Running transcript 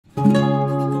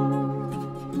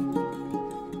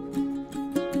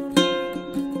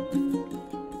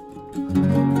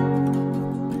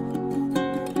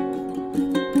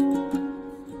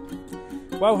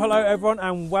Well, hello everyone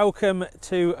and welcome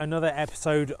to another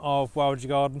episode of Wild Your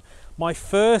Garden. My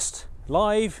first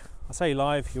live, I say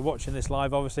live, you're watching this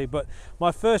live obviously, but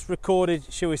my first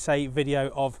recorded, shall we say, video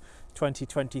of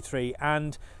 2023,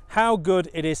 and how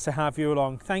good it is to have you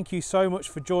along. Thank you so much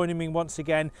for joining me once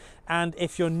again, and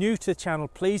if you're new to the channel,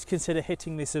 please consider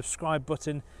hitting the subscribe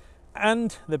button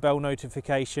and the bell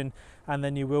notification, and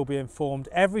then you will be informed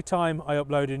every time I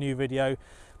upload a new video,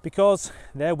 because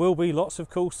there will be lots of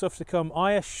cool stuff to come,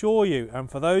 I assure you. And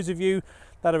for those of you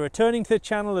that are returning to the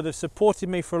channel, that have supported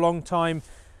me for a long time,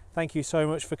 thank you so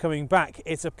much for coming back.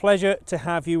 It's a pleasure to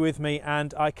have you with me,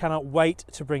 and I cannot wait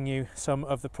to bring you some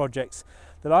of the projects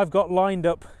that I've got lined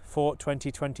up for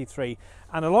 2023.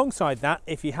 And alongside that,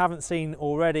 if you haven't seen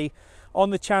already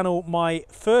on the channel, my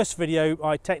first video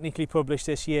I technically published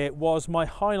this year was my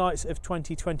highlights of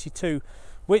 2022,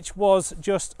 which was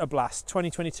just a blast.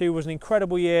 2022 was an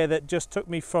incredible year that just took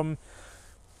me from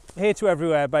here to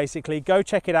everywhere, basically. Go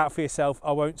check it out for yourself.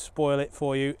 I won't spoil it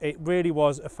for you. It really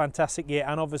was a fantastic year,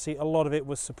 and obviously a lot of it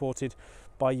was supported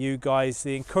by you guys,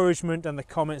 the encouragement and the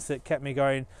comments that kept me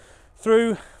going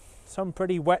through some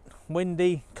pretty wet,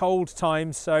 windy, cold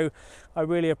times. So I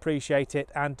really appreciate it,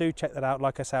 and do check that out.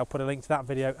 Like I say, I'll put a link to that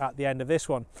video at the end of this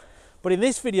one. But in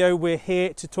this video, we're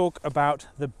here to talk about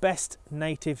the best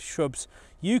native shrubs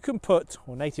you can put,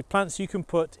 or native plants you can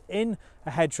put in a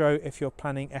hedgerow if you're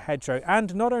planning a hedgerow.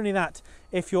 And not only that,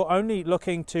 if you're only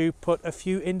looking to put a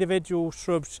few individual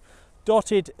shrubs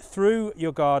dotted through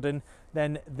your garden,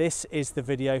 then this is the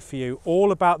video for you.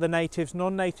 All about the natives,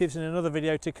 non-natives in another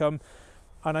video to come.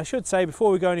 And I should say,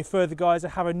 before we go any further, guys, I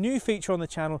have a new feature on the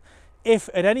channel. If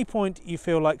at any point you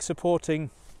feel like supporting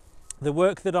the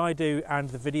work that I do and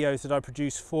the videos that I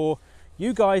produce for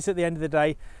you guys at the end of the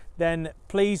day, then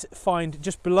please find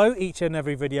just below each and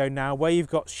every video now, where you've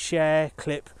got share,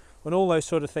 clip and all those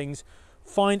sort of things,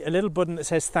 find a little button that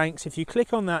says thanks. If you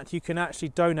click on that, you can actually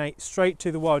donate straight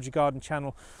to the Wild Your Garden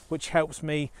channel, which helps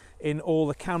me in all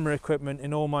the camera equipment,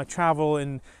 in all my travel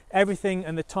and everything,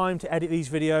 and the time to edit these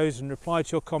videos and reply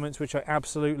to your comments, which I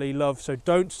absolutely love. So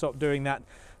don't stop doing that,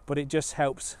 but it just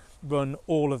helps run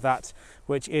all of that,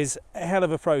 which is a hell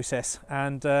of a process,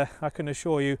 and I can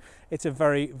assure you it's a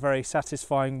very, very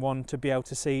satisfying one to be able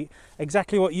to see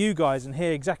exactly what you guys and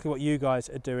hear exactly what you guys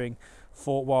are doing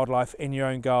for wildlife in your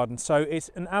own garden. So it's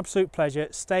an absolute pleasure.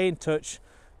 Stay in touch.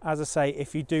 As I say,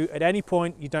 if you do at any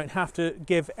point, you don't have to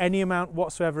give any amount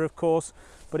whatsoever, of course,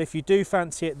 but if you do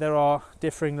fancy it, there are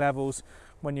differing levels.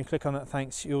 When you click on that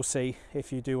thanks, you'll see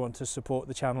if you do want to support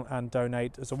the channel and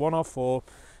donate as a one-off, or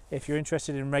if you're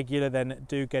interested in regular, then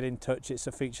do get in touch. It's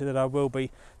a feature that I will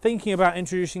be thinking about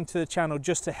introducing to the channel,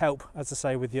 just to help, as I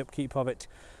say, with the upkeep of it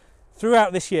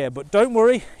throughout this year. But don't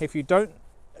worry, if you don't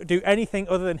do anything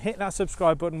other than hit that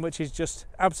subscribe button, which is just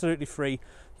absolutely free,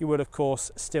 you will of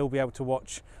course still be able to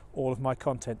watch all of my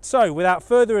content. So without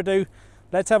further ado,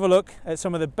 let's have a look at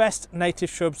some of the best native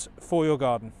shrubs for your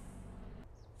garden.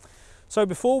 So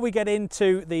before we get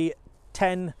into the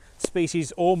 10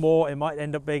 species or more, it might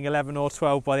end up being 11 or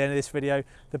 12 by the end of this video,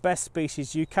 the best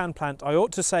species you can plant, I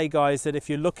ought to say, guys, that if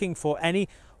you're looking for any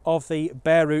of the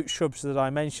bare root shrubs that I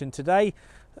mentioned today,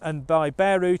 and by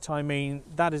bare root I mean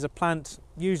that is a plant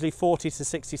usually 40 to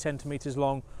 60 centimeters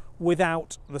long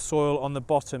without the soil on the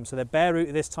bottom. So they're bare root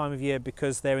at this time of year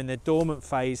because they're in their dormant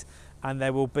phase, and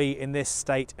they will be in this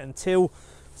state until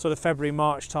sort of February,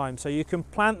 March time. So you can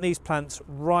plant these plants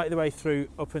right the way through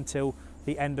up until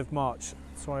the end of March.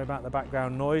 Sorry about the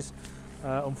background noise.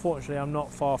 Unfortunately, I'm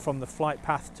not far from the flight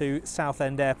path to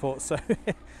Southend Airport, so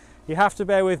you have to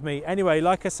bear with me. Anyway,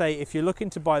 like I say, if you're looking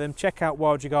to buy them, check out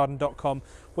wildyourgarden.com.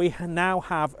 We now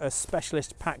have a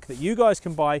specialist pack that you guys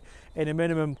can buy in a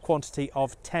minimum quantity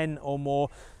of 10 or more.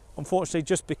 Unfortunately,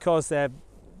 just because they're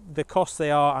the cost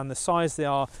they are and the size they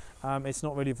are, it's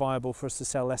not really viable for us to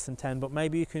sell less than 10, but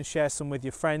maybe you can share some with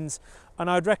your friends, and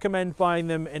I'd recommend buying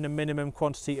them in a minimum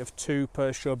quantity of 2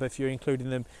 per shrub if you're including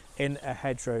them in a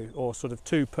hedgerow, or sort of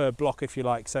 2 per block if you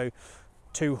like. So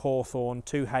 2 hawthorn,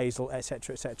 2 hazel,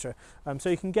 etc, etc. So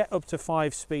you can get up to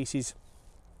 5 species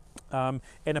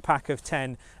in a pack of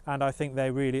 10, and I think they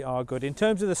really are good. In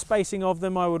terms of the spacing of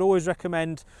them, I would always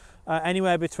recommend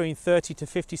anywhere between 30 to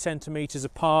 50 centimeters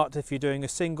apart if you're doing a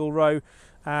single row,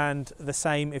 and the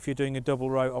same if you're doing a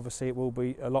double row. Obviously it will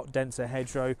be a lot denser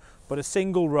hedgerow, but a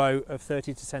single row of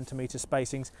 30 to centimeter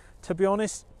spacings, to be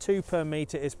honest, 2 per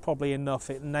meter is probably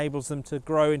enough. It enables them to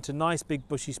grow into nice big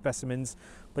bushy specimens,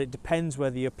 but it depends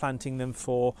whether you're planting them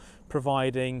for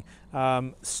providing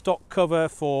stock cover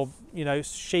for, you know,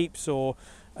 sheep or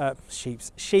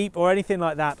anything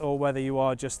like that, or whether you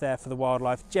are just there for the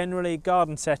wildlife. Generally,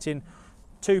 garden setting,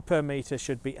 2 per meter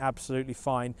should be absolutely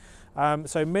fine.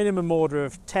 So minimum order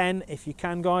of 10 if you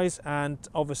can, guys, and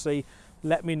obviously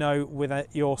let me know with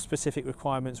your specific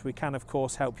requirements. We can of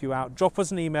course help you out. Drop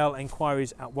us an email,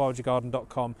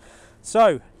 enquiries@wildyourgarden.com.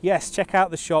 So yes, check out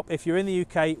the shop. If you're in the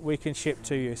UK, we can ship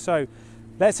to you. So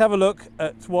let's have a look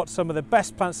at what some of the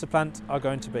best plants to plant are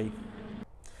going to be.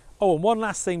 Oh, and one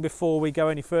last thing before we go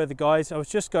any further, guys, I was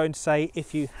just going to say,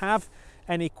 if you have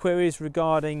any queries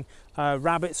regarding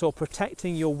rabbits or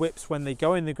protecting your whips when they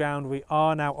go in the ground, we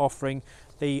are now offering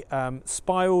the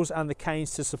spirals and the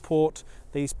canes to support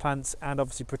these plants and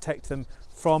obviously protect them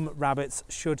from rabbits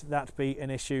should that be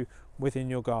an issue within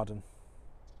your garden.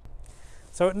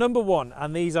 So at number 1,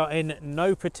 and these are in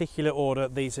no particular order,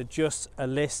 these are just a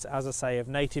list, as I say, of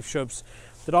native shrubs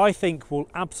that I think will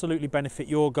absolutely benefit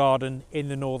your garden in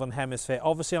the Northern Hemisphere.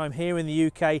 Obviously I'm here in the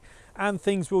UK and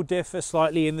things will differ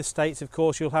slightly in the States. Of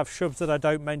course, you'll have shrubs that I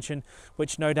don't mention,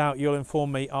 which no doubt you'll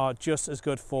inform me are just as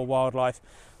good for wildlife.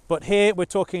 But here we're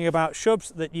talking about shrubs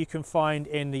that you can find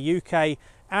in the UK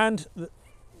and,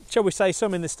 shall we say,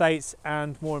 some in the States,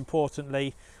 and more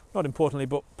importantly, not importantly,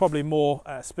 but probably more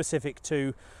specific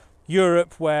to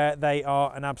Europe, where they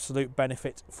are an absolute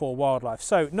benefit for wildlife.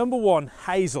 So number 1,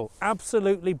 hazel,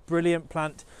 absolutely brilliant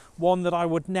plant, one that I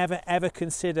would never ever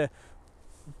consider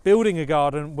building a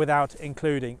garden without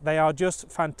including. They are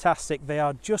just fantastic. They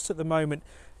are just at the moment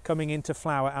coming into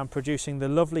flower and producing the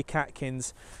lovely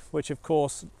catkins, which of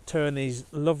course turn these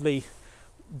lovely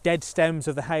dead stems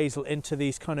of the hazel into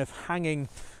these kind of hanging,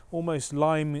 almost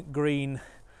lime green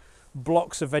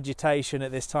blocks of vegetation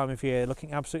at this time of year,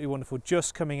 looking absolutely wonderful,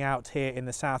 just coming out here in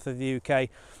the south of the UK.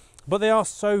 But they are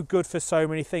so good for so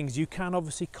many things. You can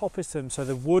obviously coppice them, so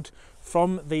the wood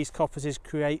from these coppices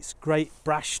creates great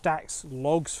brash stacks,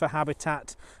 logs for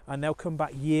habitat, and they'll come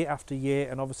back year after year.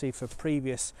 And obviously for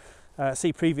previous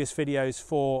videos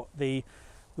for the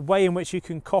way in which you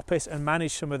can coppice and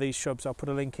manage some of these shrubs. I'll put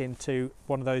a link into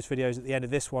one of those videos at the end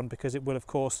of this one, because it will of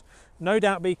course no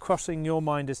doubt be crossing your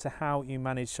mind as to how you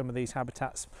manage some of these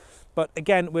habitats. But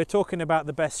again, we're talking about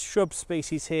the best shrub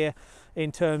species here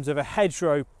in terms of a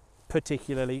hedgerow,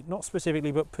 particularly, not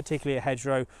specifically, but particularly a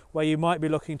hedgerow, where you might be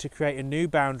looking to create a new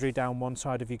boundary down one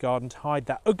side of your garden to hide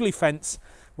that ugly fence,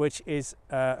 which is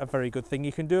a very good thing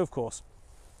you can do, of course.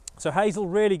 So hazel,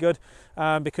 really good,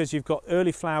 because you've got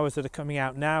early flowers that are coming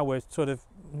out now. We're sort of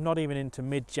not even into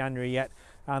mid-January yet,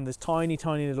 and there's tiny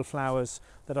little flowers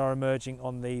that are emerging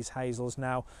on these hazels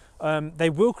now. They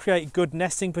will create good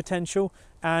nesting potential,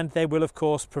 and they will of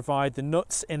course provide the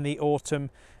nuts in the autumn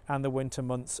and the winter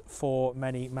months for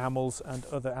many mammals and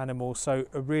other animals. So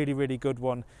a really good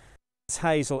one.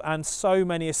 Hazel, and so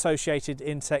many associated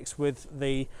insects with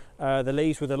the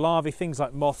leaves, with the larvae, things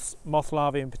like moth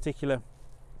larvae in particular.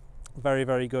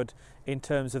 Very good in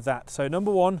terms of that. So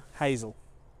number 1, hazel.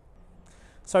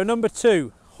 So number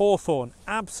 2, hawthorn,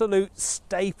 absolute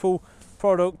staple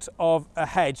product of a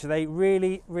hedge. They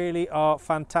really are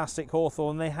fantastic.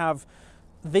 Hawthorn, they have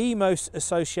the most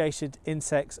associated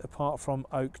insects apart from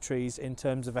oak trees in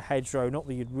terms of a hedgerow. Not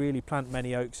that you'd really plant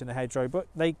many oaks in a hedgerow, but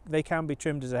they can be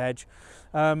trimmed as a hedge.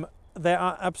 They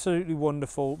are absolutely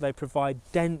wonderful. They provide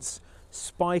dense,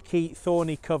 spiky,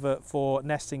 thorny cover for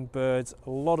nesting birds. A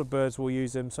lot of birds will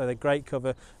use them, so they're great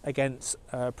cover against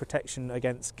protection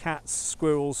against cats,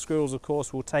 squirrels. Squirrels of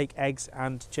course will take eggs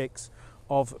and chicks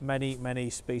of many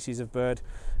species of bird,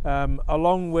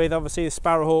 along with obviously the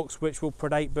sparrowhawks, which will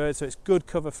predate birds, so it's good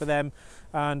cover for them,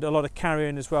 and a lot of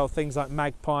carrion as well, things like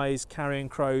magpies, carrion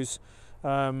crows,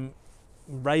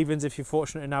 ravens if you're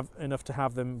fortunate enough to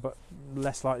have them, but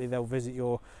less likely they'll visit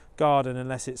your garden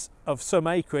unless it's of some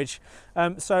acreage.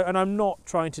 And I'm not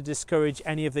trying to discourage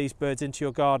any of these birds into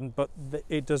your garden, but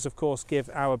it does of course give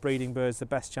our breeding birds the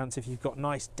best chance if you've got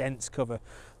nice dense cover.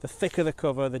 The thicker the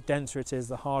cover, the denser it is,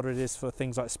 the harder it is for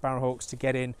things like sparrowhawks to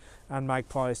get in and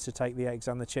magpies to take the eggs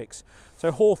and the chicks.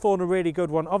 So hawthorn, a really good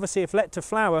one. Obviously if let to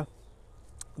flower,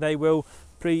 they will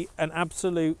be an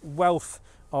absolute wealth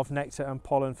of nectar and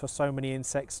pollen for so many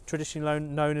insects, traditionally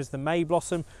known as the May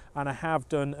blossom, and I have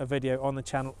done a video on the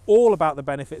channel all about the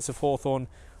benefits of hawthorn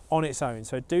on its own,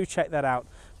 so do check that out.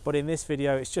 But in this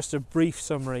video it's just a brief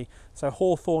summary. So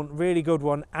hawthorn, really good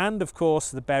one, and of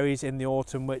course the berries in the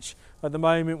autumn, which at the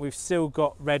moment we've still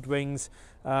got redwings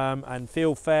and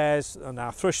fieldfares and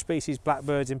our thrush species,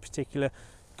 blackbirds in particular,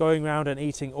 going around and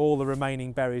eating all the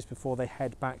remaining berries before they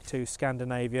head back to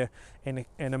Scandinavia in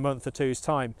a month or two's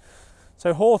time.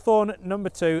 So hawthorn, number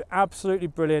 2, absolutely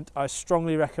brilliant. I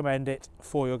strongly recommend it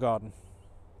for your garden.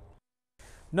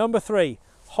 Number 3,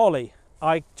 holly.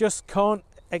 I just can't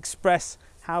express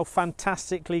how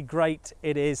fantastically great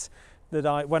it is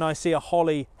that when I see a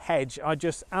holly hedge, I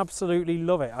just absolutely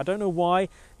love it. I don't know why.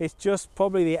 It's just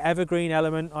probably the evergreen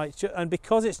element, and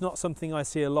because it's not something I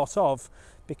see a lot of,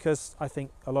 because I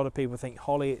think a lot of people think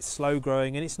holly, it's slow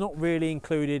growing, and it's not really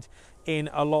included in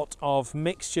a lot of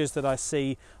mixtures that I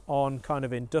see on kind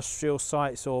of industrial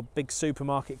sites or big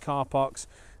supermarket car parks,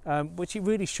 which it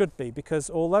really should be, because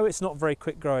although it's not very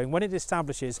quick growing, when it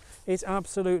establishes, it's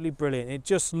absolutely brilliant. It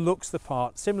just looks the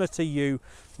part, similar to yew,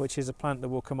 which is a plant that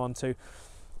we'll come on to.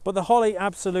 But the holly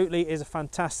absolutely is a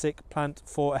fantastic plant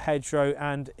for a hedgerow,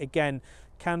 and again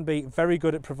can be very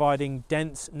good at providing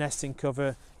dense nesting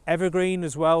cover. Evergreen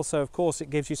as well, so of course it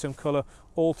gives you some colour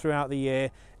all throughout the year,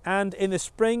 and in the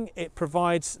spring it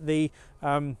provides the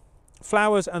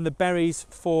flowers and the berries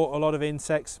for a lot of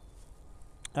insects.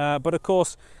 But of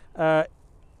course I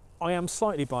am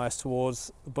slightly biased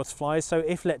towards butterflies, so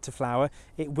if let to flower,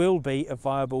 it will be a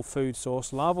viable food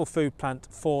source, larval food plant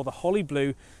for the holly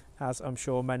blue, as I'm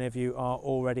sure many of you are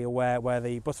already aware, where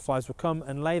the butterflies will come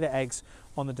and lay their eggs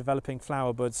on the developing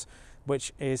flower buds,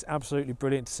 which is absolutely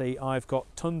brilliant to see. I've got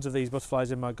tons of these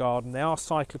butterflies in my garden. They are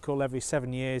cyclical every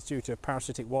 7 years due to a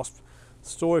parasitic wasp.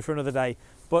 Story for another day,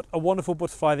 but a wonderful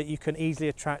butterfly that you can easily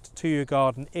attract to your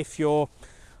garden if you're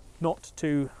not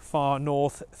too far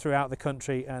north throughout the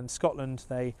country. And Scotland,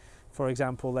 for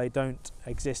example, they don't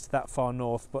exist that far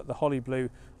north, but the holly blue,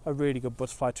 a really good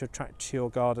butterfly to attract to your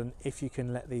garden if you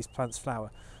can let these plants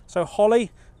flower. So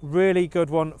holly, really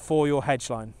good one for your hedge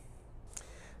line.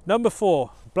 Number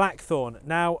 4, blackthorn.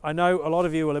 Now I know a lot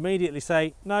of you will immediately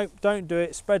say, no, don't do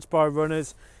it, spreads by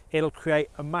runners, it'll create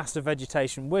a massive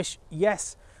vegetation, which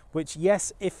yes,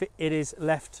 if it is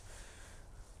left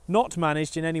not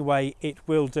managed in any way, it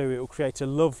will do. It will create a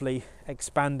lovely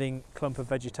expanding clump of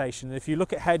vegetation. And if you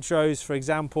look at hedgerows, for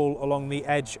example, along the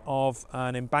edge of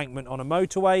an embankment on a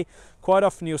motorway, quite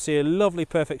often you'll see a lovely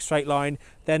perfect straight line,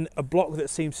 then a block that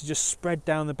seems to just spread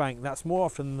down the bank. That's more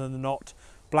often than not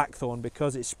blackthorn,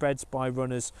 because it spreads by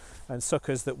runners and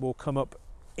suckers that will come up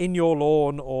in your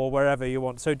lawn or wherever you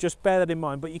want. So just bear that in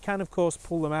mind, but you can of course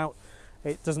pull them out.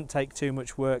 It doesn't take too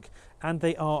much work, and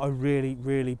they are a really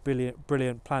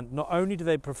brilliant plant. Not only do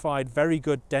they provide very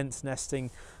good dense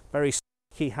nesting, very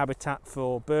key habitat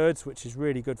for birds, which is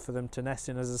really good for them to nest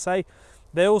in, as I say,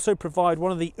 they also provide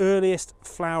one of the earliest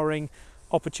flowering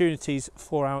opportunities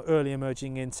for our early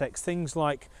emerging insects, things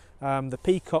like the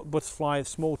peacock butterfly, the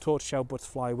small tortoiseshell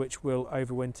butterfly, which will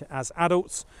overwinter as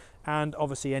adults, and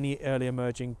obviously any early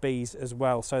emerging bees as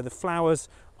well. So the flowers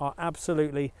are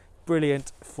absolutely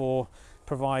brilliant for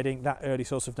providing that early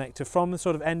source of nectar. From the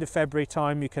sort of end of February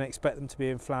time, you can expect them to be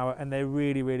in flower, and they're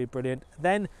really brilliant.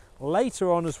 Then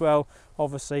later on as well,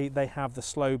 obviously they have the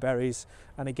slow berries,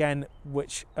 and again,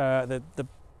 which the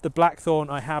blackthorn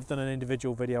I have done an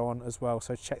individual video on as well,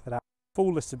 so check that out.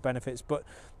 Full list of benefits, but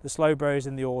the slow berries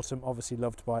in the autumn obviously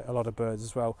loved by a lot of birds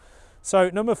as well. So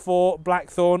number 4,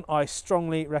 blackthorn, I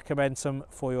strongly recommend some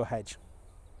for your hedge.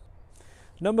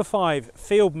 Number 5,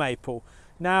 field maple.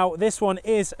 Now this one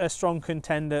is a strong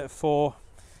contender for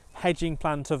hedging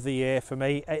plant of the year for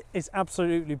me. It's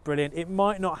absolutely brilliant. It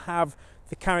might not have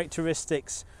the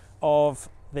characteristics of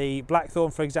the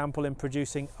blackthorn, for example, in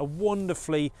producing a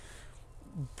wonderfully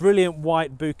brilliant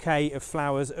white bouquet of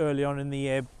flowers early on in the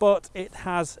year, but it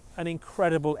has an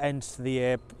incredible end to the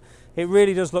year. It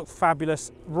really does look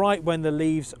fabulous right when the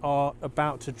leaves are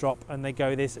about to drop and they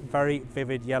go this very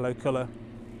vivid yellow colour.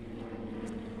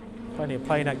 Plenty of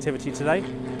playing activity today.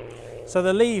 So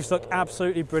the leaves look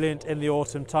absolutely brilliant in the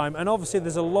autumn time, and obviously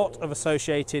there's a lot of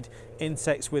associated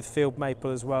insects with field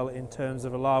maple as well in terms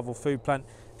of a larval food plant.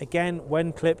 Again,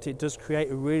 when clipped, it does create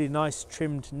a really nice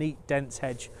trimmed, neat, dense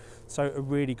hedge. So a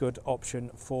really good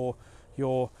option for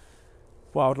your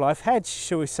wildlife hedge,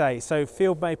 shall we say. So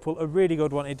field maple, a really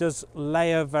good one. It does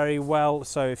layer very well,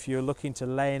 so if you're looking to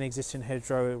lay an existing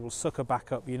hedgerow, it will sucker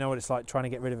back up. You know what it's like trying to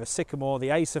get rid of a sycamore.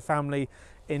 The Acer family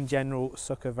in general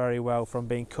sucker very well from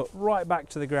being cut right back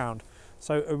to the ground.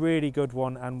 So a really good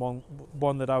one, and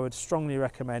one that I would strongly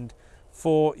recommend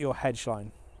for your hedge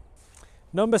line.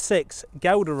 Number 6,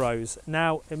 Guelder Rose.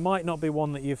 Now it might not be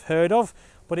one that you've heard of,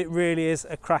 but it really is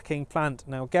a cracking plant.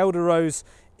 Now Guelder Rose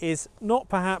is not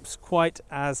perhaps quite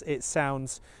as it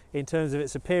sounds in terms of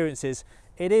its appearances.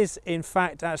 It is in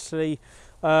fact actually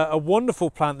a wonderful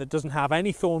plant that doesn't have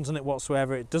any thorns on it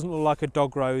whatsoever. It doesn't look like a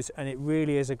dog rose, and it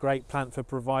really is a great plant for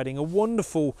providing a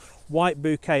wonderful white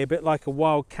bouquet, a bit like a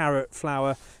wild carrot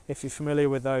flower, if you're familiar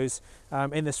with those.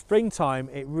 In the springtime,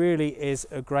 it really is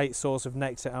a great source of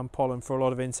nectar and pollen for a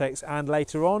lot of insects, and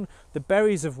later on, the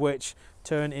berries of which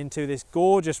turn into this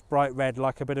gorgeous bright red,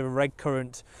 like a bit of a red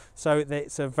currant. So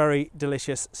it's a very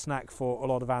delicious snack for a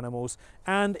lot of animals.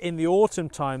 And in the autumn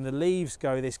time, the leaves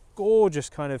go this gorgeous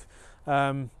kind of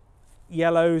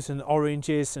yellows and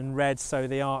oranges and reds, so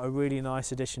they are a really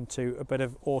nice addition to a bit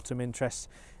of autumn interest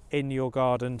in your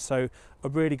garden. So a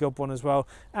really good one as well.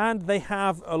 And they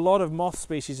have a lot of moth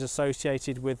species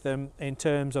associated with them in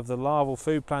terms of the larval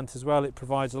food plant as well. It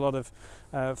provides a lot of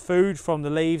food from the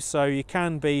leaves, so you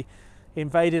can be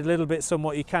invaded a little bit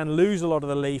somewhat. You can lose a lot of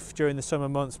the leaf during the summer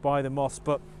months by the moths,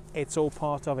 but it's all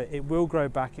part of it. It will grow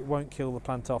back, it won't kill the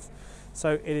plant off.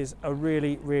 So it is a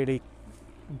really, really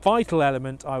vital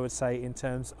element, I would say, in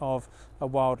terms of a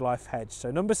wildlife hedge.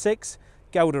 So number 6,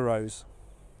 Guelder Rose.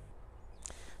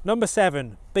 Number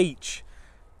 7, beech.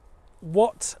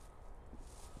 What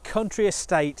country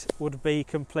estate would be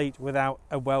complete without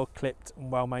a well clipped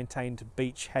and well maintained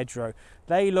beech hedgerow?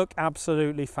 They look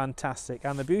absolutely fantastic,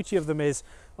 and the beauty of them is,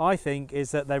 I think,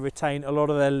 is that they retain a lot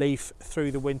of their leaf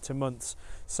through the winter months,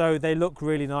 so they look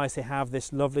really nice. They have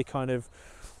this lovely kind of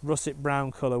russet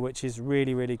brown colour, which is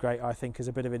really, really great, I think, as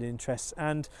a bit of an interest.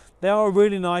 And they are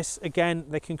really nice. Again,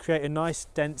 they can create a nice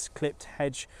dense clipped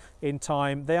hedge in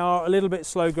time. They are a little bit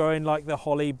slow growing like the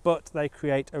holly, but they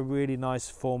create a really nice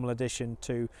formal addition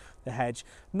to the hedge.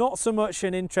 Not so much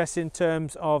an interest in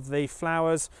terms of the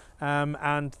flowers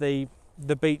and the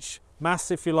beech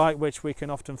mass, if you like, which we can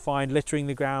often find littering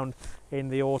the ground in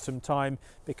the autumn time,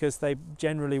 because they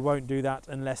generally won't do that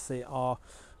unless they are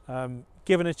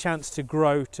given a chance to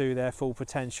grow to their full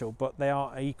potential. But they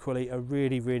are equally a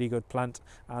really, really good plant,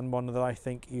 and one that I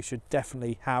think you should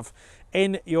definitely have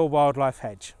in your wildlife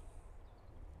hedge.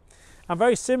 And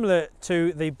very similar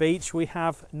to the beech, we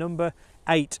have number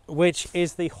 8, which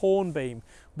is the hornbeam,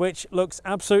 which looks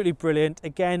absolutely brilliant.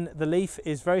 Again, the leaf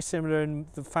is very similar in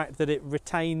the fact that it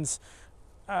retains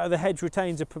the hedge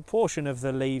retains a proportion of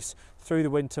the leaves through the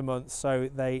winter months, so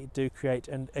they do create,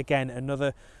 and again,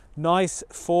 another nice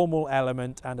formal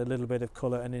element and a little bit of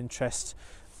colour and interest,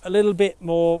 a little bit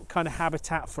more kind of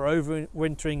habitat for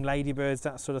overwintering ladybirds,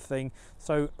 that sort of thing.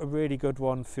 So a really good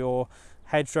one for your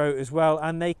hedgerow as well,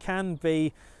 and they can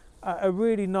be a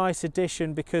really nice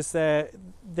addition because they're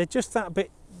just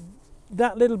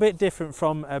that little bit different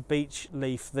from a beech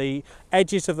leaf. The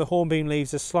edges of the hornbeam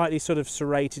leaves are slightly sort of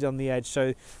serrated on the edge, so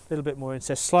a little bit more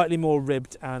inset, slightly more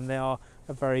ribbed, and they are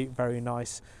a very, very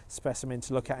nice specimen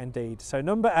to look at indeed. So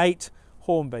number 8,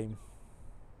 hornbeam.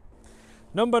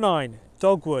 Number 9,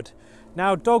 dogwood.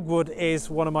 Now, dogwood is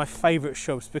one of my favourite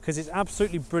shrubs because it's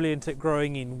absolutely brilliant at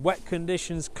growing in wet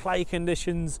conditions, clay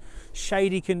conditions,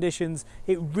 shady conditions.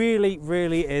 It really,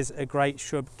 really is a great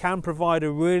shrub. Can provide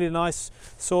a really nice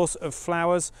source of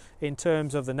flowers in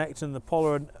terms of the nectar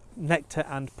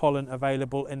and pollen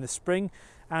available in the spring,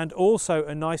 and also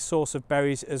a nice source of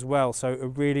berries as well. So a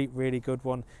really, really good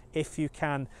one if you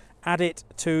can add it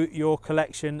to your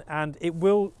collection, and it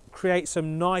will create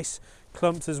some nice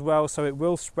clumps as well, so it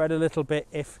will spread a little bit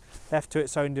if left to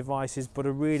its own devices, but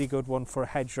a really good one for a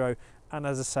hedgerow. And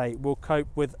as I say, will cope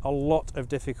with a lot of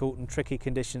difficult and tricky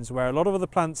conditions where a lot of other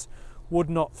plants would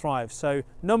not thrive. So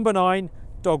number 9,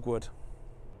 dogwood.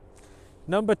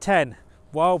 Number 10,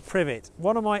 wild privet.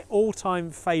 One of my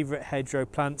all-time favourite hedgerow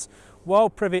plants.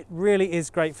 Wild privet really is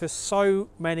great for so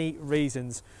many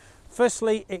reasons.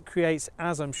 Firstly, it creates,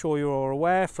 as I'm sure you're all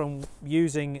aware from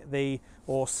using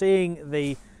or seeing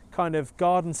the kind of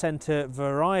garden centre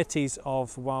varieties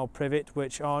of wild privet,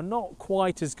 which are not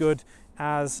quite as good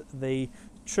as the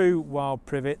true wild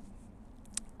privet.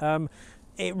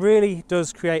 It really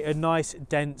does create a nice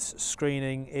dense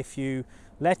screening if you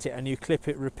let it and you clip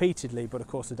it repeatedly, but of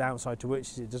course the downside to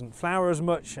which is it doesn't flower as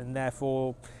much, and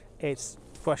therefore it's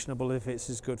questionable if it's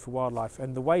as good for wildlife.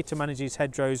 And the way to manage these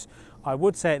hedgerows, I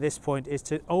would say at this point, is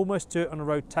to almost do it on a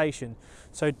rotation.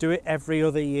 So do it every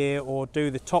other year, or do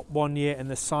the top one year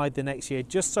and the side the next year,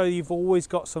 just so you've always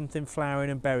got something flowering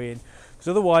and berrying. Because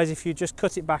otherwise, if you just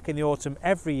cut it back in the autumn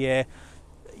every year,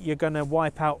 you're going to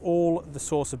wipe out all the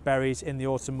source of berries in the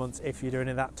autumn months if you're doing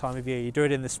it that time of year. You do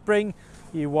it in the spring,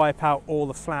 you wipe out all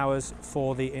the flowers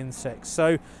for the insects.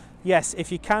 So yes,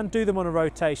 if you can, do them on a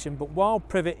rotation, but wild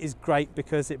privet is great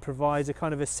because it provides a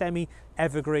kind of a semi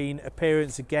evergreen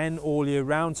appearance again all year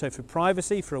round, so for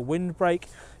privacy, for a windbreak,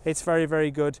 it's very,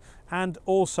 very good. And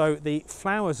also the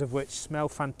flowers of which smell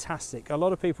fantastic. A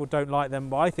lot of people don't like them,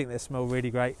 but I think they smell really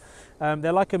great.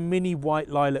 They're like a mini white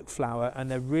lilac flower,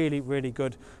 and they're really, really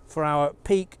good for our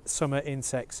peak summer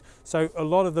insects. So a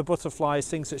lot of the butterflies,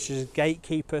 things such as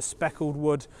gatekeeper, speckled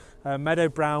wood, meadow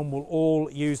brown, will all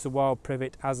use the wild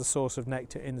privet as a source of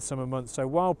nectar in the summer months. So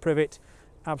wild privet,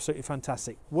 absolutely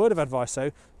fantastic. Word of advice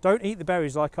though, don't eat the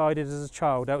berries like I did as a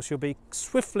child, else you'll be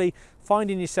swiftly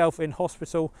finding yourself in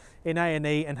hospital, in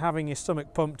A&E, and having your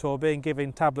stomach pumped or being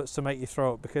given tablets to make you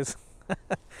throw up, because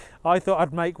I thought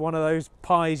I'd make one of those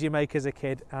pies you make as a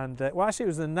kid, and well, actually it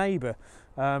was the neighbour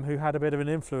who had a bit of an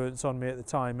influence on me at the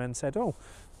time and said, oh,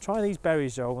 try these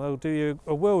berries, Joel, they'll do you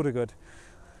a world of good.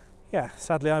 Yeah,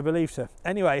 sadly I believed her.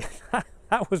 Anyway,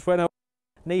 that was when I was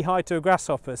knee high to a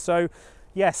grasshopper. So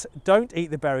yes, don't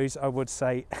eat the berries, I would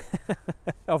say,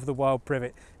 of the wild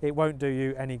privet. It won't do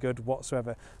you any good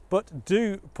whatsoever. But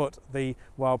do put the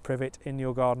wild privet in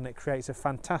your garden. It creates a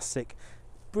fantastic,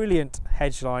 brilliant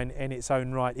hedge line in its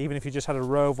own right. Even if you just had a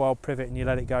row of wild privet and you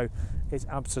let it go, it's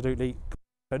absolutely.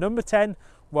 So number 10,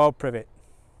 wild privet.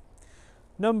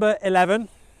 Number 11,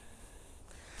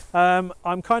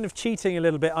 I'm kind of cheating a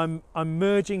little bit. I'm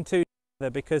merging two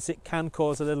together because it can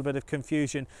cause a little bit of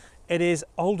confusion. It is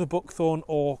alder buckthorn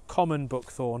or common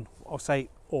buckthorn,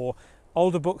 or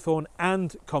alder buckthorn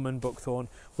and common buckthorn,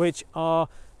 which are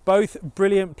both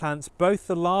brilliant plants, both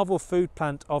the larval food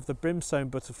plant of the brimstone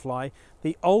butterfly.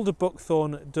 The alder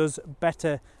buckthorn does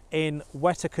better in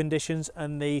wetter conditions,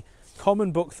 and the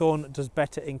common buckthorn does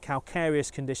better in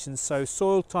calcareous conditions. So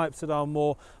soil types that are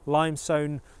more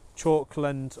limestone,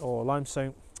 chalkland, or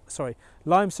limestone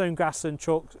grassland,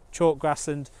 chalk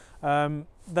grassland,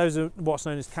 those are what's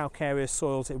known as calcareous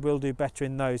soils. It will do better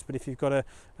in those, but if you've got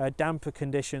a damper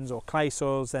conditions or clay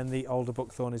soils, then the alder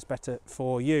buckthorn is better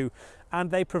for you. And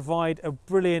they provide a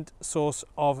brilliant source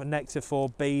of nectar for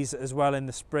bees as well in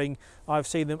the spring. I've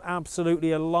seen them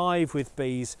absolutely alive with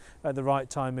bees at the right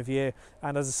time of year.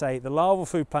 And as I say, the larval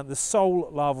food plant, the sole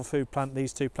larval food plant,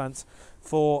 these two plants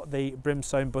for the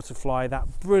brimstone butterfly,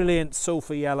 that brilliant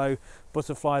sulphur yellow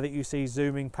butterfly that you see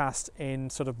zooming past in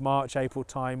sort of March, April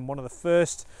time, one of the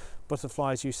first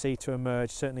butterflies you see to emerge,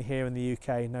 certainly here in the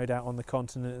UK, no doubt on the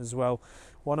continent as well.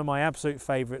 One of my absolute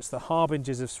favourites, the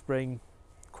harbingers of spring,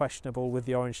 questionable with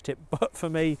the orange tip, but for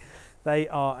me they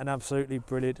are an absolutely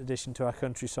brilliant addition to our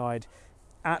countryside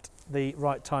at the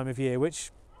right time of year,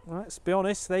 which, let's be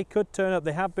honest, they could turn up.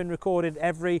 They have been recorded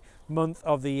every month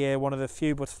of the year, one of the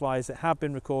few butterflies that have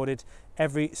been recorded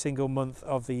every single month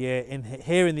of the year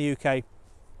here in the UK.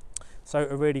 So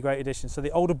a really great addition. So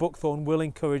the alder buckthorn will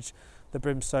encourage the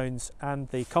brimstones, and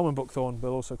the common buckthorn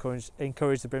will also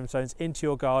encourage the brimstones into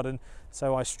your garden.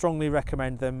 So I strongly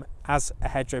recommend them as a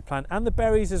hedgerow plant, and the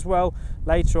berries as well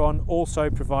later on also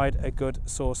provide a good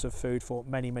source of food for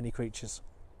many, many creatures.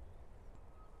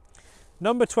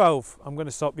 Number 12, I'm going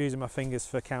to stop using my fingers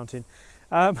for counting,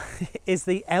 is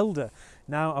the elder.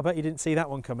 Now, I bet you didn't see that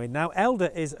one coming. Now,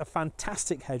 elder is a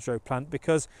fantastic hedgerow plant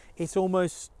because it's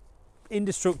almost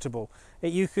indestructible.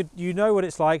 You know what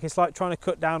it's like. It's like trying to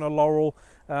cut down a laurel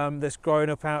that's growing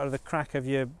up out of the crack of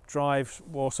your drive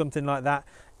or something like that.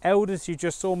 Elders, you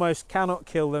just almost cannot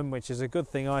kill them, which is a good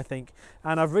thing, I think.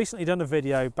 And I've recently done a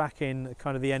video back in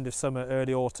kind of the end of summer,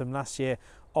 early autumn last year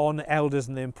on elders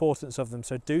and the importance of them,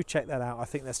 so do check that out. I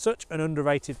think they're such an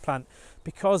underrated plant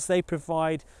because they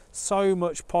provide so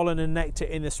much pollen and nectar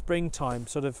in the springtime,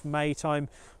 sort of May time,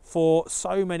 for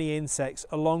so many insects,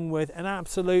 along with an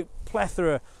absolute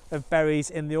plethora of berries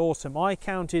in the autumn. I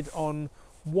counted on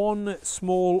one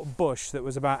small bush that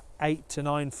was about 8 to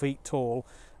 9 feet tall.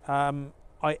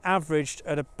 I averaged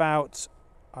at about,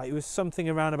 it was something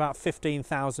around about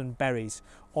 15,000 berries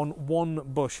on one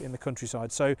bush in the countryside.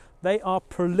 So they are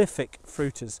prolific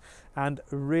fruiters and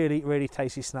really, really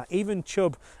tasty snack. Even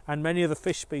chub and many other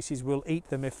fish species will eat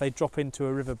them if they drop into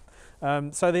a river.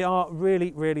 So they are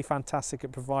really, really fantastic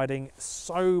at providing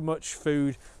so much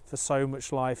food for so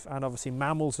much life, and obviously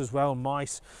mammals as well,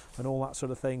 mice and all that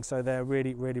sort of thing. So they're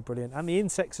really, really brilliant. And the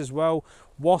insects as well.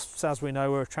 Wasps, as we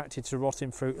know, are attracted to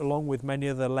rotting fruit, along with many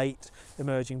other late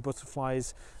emerging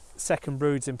butterflies, second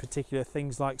broods in particular,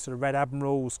 things like sort of red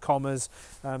admirals, commas,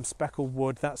 speckled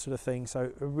wood, that sort of thing.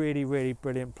 So a really, really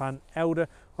brilliant plant. Elder,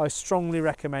 I strongly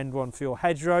recommend one for your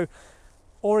hedgerow,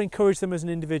 or encourage them as an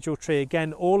individual tree.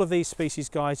 Again, all of these species,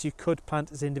 guys, you could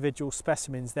plant as individual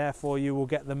specimens, therefore you will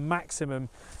get the maximum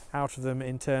out of them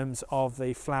in terms of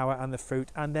the flower and the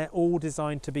fruit, and they're all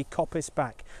designed to be coppice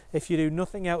back. If you do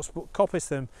nothing else but coppice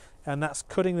them and that's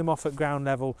cutting them off at ground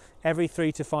level every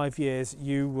 3 to 5 years,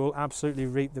 you will absolutely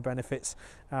reap the benefits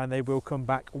and they will come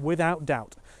back without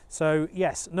doubt. So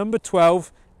yes, number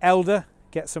 12, elder,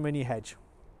 get some in your hedge.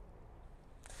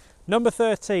 Number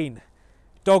 13,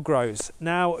 dog rose.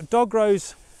 Now dog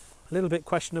rose, a little bit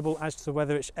questionable as to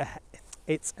whether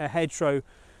it's a hedgerow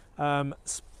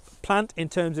plant in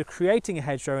terms of creating a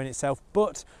hedgerow in itself,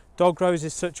 but dog rose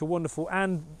is such a wonderful,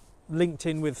 and linked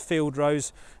in with field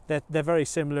rose, they're very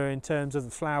similar in terms of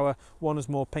the flower. One is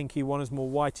more pinky, one is more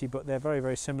whitey, but they're very,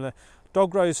 very similar.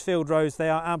 Dog rose, field rose, they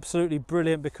are absolutely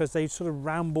brilliant because they sort of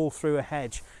ramble through a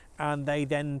hedge and they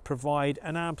then provide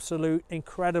an absolute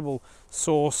incredible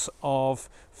source of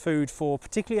food for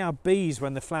particularly our bees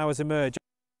when the flowers emerge.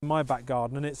 In my back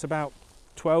garden, and it's about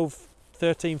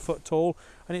 12-13 foot tall,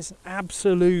 and it's an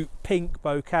absolute pink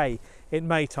bouquet in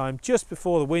May time, just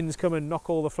before the winds come and knock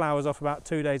all the flowers off about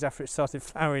 2 days after it started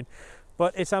flowering.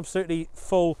 But it's absolutely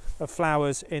full of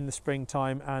flowers in the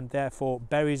springtime, and therefore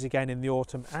berries again in the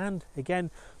autumn, and again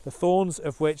the thorns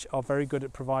of which are very good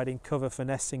at providing cover for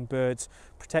nesting birds,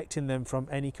 protecting them from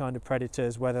any kind of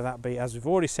predators, whether that be, as we've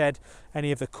already said,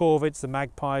 any of the corvids, the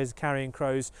magpies, carrion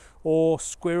crows, or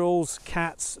squirrels,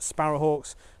 cats,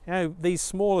 sparrowhawks. You know, these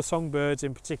smaller songbirds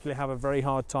in particular have a very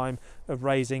hard time of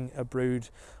raising a brood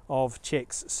of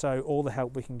chicks, so all the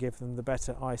help we can give them, the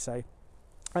better, I say.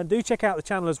 And do check out the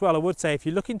channel as well. I would say if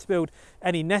you're looking to build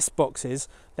any nest boxes,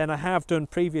 then I have done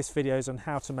previous videos on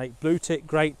how to make blue tit,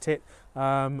 great tit,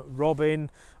 robin,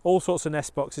 all sorts of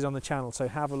nest boxes on the channel, so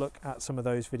have a look at some of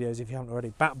those videos if you haven't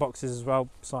already. Bat boxes as well,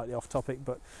 slightly off topic,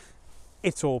 but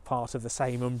it's all part of the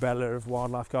same umbrella of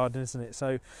wildlife gardening, isn't it?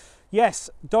 So yes,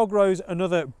 dog rose,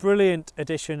 another brilliant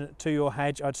addition to your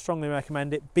hedge. I'd strongly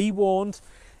recommend it. Be warned,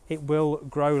 it will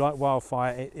grow like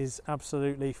wildfire. It is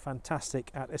absolutely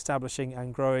fantastic at establishing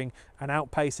and growing and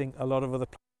outpacing a lot of other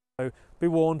plants. So be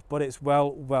warned, but it's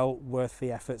well worth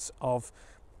the efforts of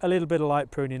a little bit of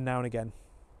light pruning now and again.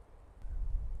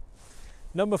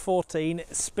 Number 14,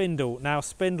 spindle. Now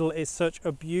spindle is such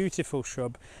a beautiful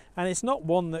shrub, and it's not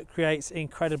one that creates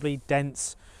incredibly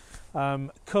dense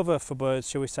cover for birds,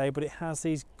 shall we say, but it has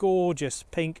these gorgeous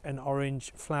pink and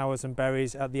orange flowers and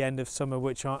berries at the end of summer,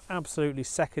 which are absolutely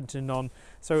second to none.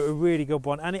 So a really good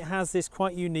one, and it has this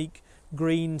quite unique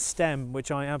green stem,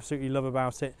 which I absolutely love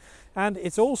about it. And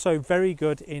it's also very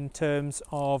good in terms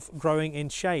of growing in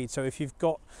shade. So if you've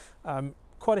got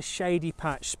quite a shady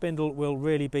patch, spindle will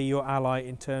really be your ally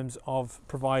in terms of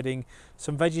providing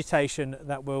some vegetation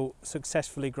that will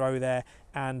successfully grow there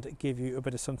and give you a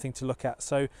bit of something to look at.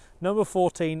 So number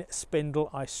 14, spindle,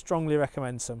 I strongly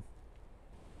recommend some.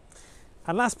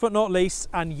 And last but not least,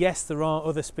 and yes, there are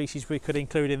other species we could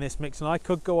include in this mix, and I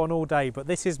could go on all day, but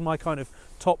this is my kind of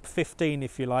top 15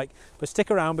 if you like. But stick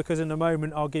around, because in a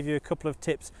moment I'll give you a couple of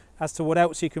tips as to what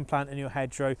else you can plant in your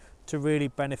hedgerow to really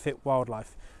benefit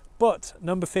wildlife. But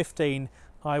number 15,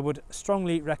 I would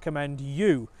strongly recommend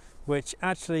yew, which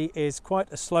actually is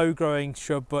quite a slow growing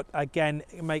shrub, but again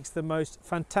it makes the most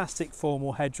fantastic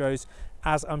formal hedgerows.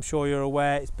 As I'm sure you're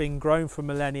aware, it's been grown for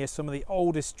millennia. Some of the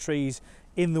oldest trees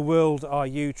in the world are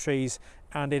yew trees,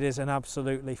 and it is an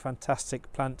absolutely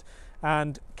fantastic plant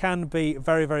and can be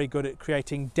very good at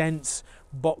creating dense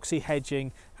boxy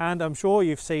hedging. And I'm sure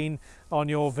you've seen on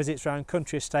your visits around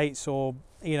country estates, or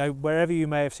you know, wherever you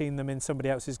may have seen them in somebody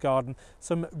else's garden,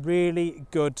 some really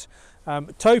good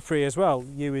topiary as well.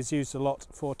 Yew is used a lot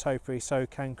for topiary, so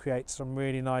can create some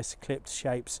really nice clipped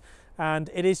shapes. And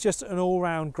it is just an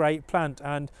all-round great plant,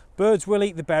 and birds will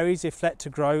eat the berries if let to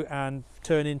grow and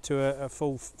turn into a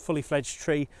fully fledged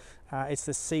tree. It's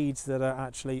the seeds that are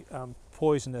actually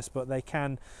poisonous, but they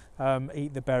can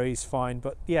eat the berries fine.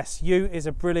 But yes, yew is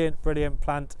a brilliant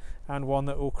plant, and one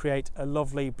that will create a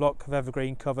lovely block of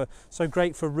evergreen cover. So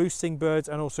great for roosting birds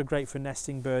and also great for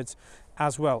nesting birds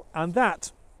as well. And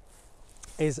that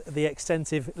is the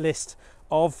extensive list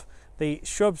of the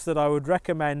shrubs that I would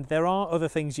recommend. There are other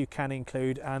things you can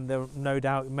include, and there, no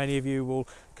doubt many of you will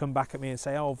come back at me and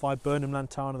say, oh, Viburnum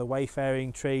lantana, the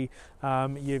wayfaring tree,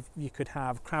 you could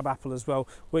have crabapple as well,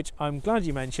 which I'm glad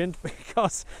you mentioned,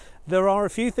 because there are a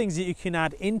few things that you can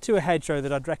add into a hedgerow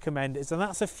that I'd recommend, and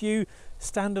that's a few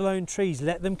standalone trees.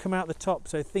 Let them come out the top.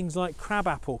 So things like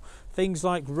crabapple, things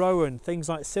like rowan, things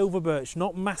like silver birch,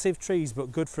 not massive trees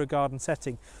but good for a garden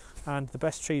setting. And the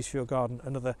best trees for your garden,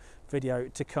 another video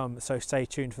to come, so stay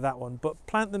tuned for that one. But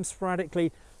plant them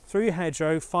sporadically through your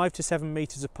hedgerow, 5 to 7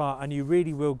 meters apart, and you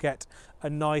really will get a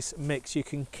nice mix. You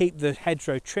can keep the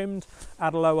hedgerow trimmed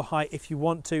at a lower height if you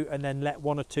want to, and then let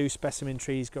 1 or 2 specimen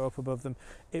trees go up above them.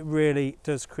 It really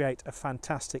does create a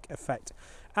fantastic effect.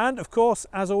 And of course,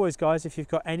 as always guys, if you've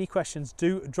got any questions,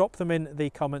 do drop them in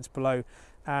the comments below,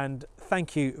 and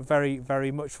thank you very,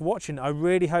 very much for watching. I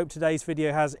really hope today's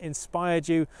video has inspired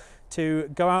you to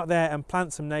go out there and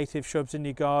plant some native shrubs in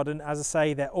your garden. As I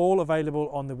say, they're all available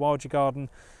on the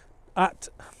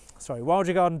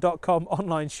wildyourgarden.com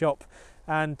online shop,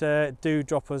 and do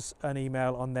drop us an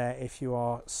email on there if you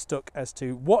are stuck as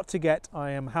to what to get.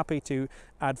 I am happy to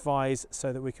advise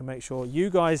so that we can make sure you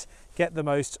guys get the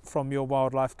most from your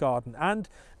wildlife garden. And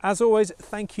as always,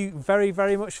 thank you very,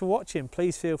 very much for watching.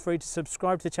 Please feel free to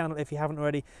subscribe to the channel if you haven't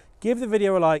already. Give the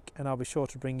video a like, and I'll be sure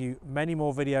to bring you many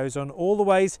more videos on all the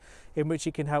ways in which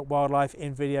you can help wildlife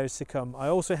in videos to come. I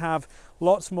also have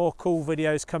lots more cool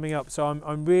videos coming up, so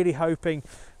I'm really hoping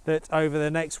that over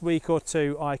the next week or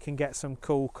two I can get some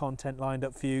cool content lined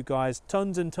up for you guys.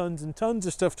 Tons and tons and tons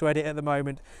of stuff to edit at the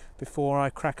moment before I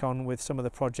crack on with some of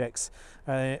the projects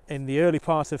in the early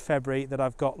part of February that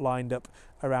I've got lined up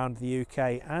around the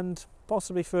UK and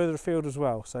possibly further afield as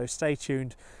well, so stay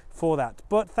tuned for that.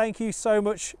 But thank you so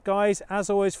much guys, as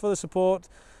always, for the support.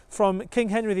 From King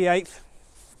Henry VIII,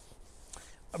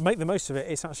 make the most of it.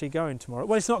 It's actually going tomorrow.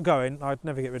 Well, it's not going, I'd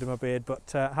never get rid of my beard,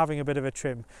 but having a bit of a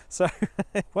trim, so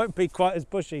it won't be quite as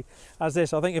bushy as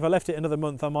this. I think if I left it another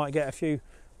month I might get a few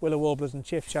willow warblers and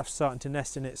chiff chaffs starting to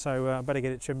nest in it, so I better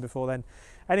get it trimmed before then.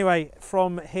 Anyway,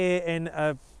 from here in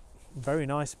a very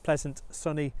nice, pleasant,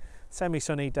 sunny,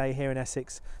 semi-sunny day here in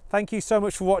Essex, thank you so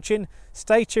much for watching.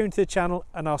 Stay tuned to the channel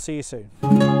and I'll see you soon.